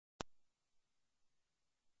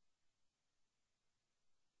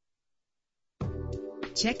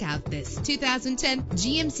Check out this 2010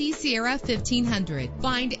 GMC Sierra 1500.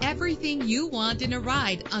 Find everything you want in a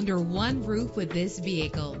ride under one roof with this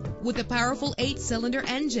vehicle. With a powerful 8-cylinder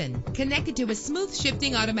engine connected to a smooth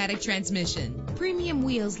shifting automatic transmission, premium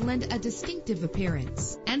wheels lend a distinctive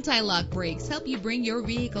appearance. Anti-lock brakes help you bring your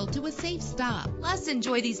vehicle to a safe stop. Plus,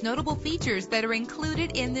 enjoy these notable features that are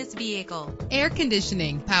included in this vehicle: air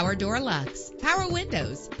conditioning, power door locks, power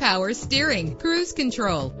windows, power steering, cruise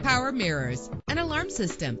control, power mirrors, an alarm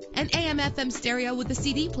system, an AM/FM stereo with a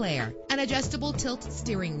CD player, an adjustable tilt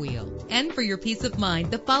steering wheel. And for your peace of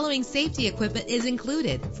mind, the following safety equipment is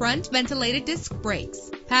included: front ventilated disc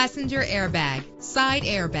brakes, passenger airbag, side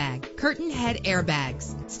airbag, curtain head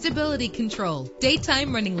airbags, stability control,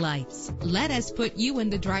 daytime running lights. Let us put you in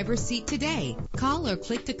the driver's seat today. Call or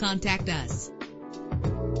click to contact us.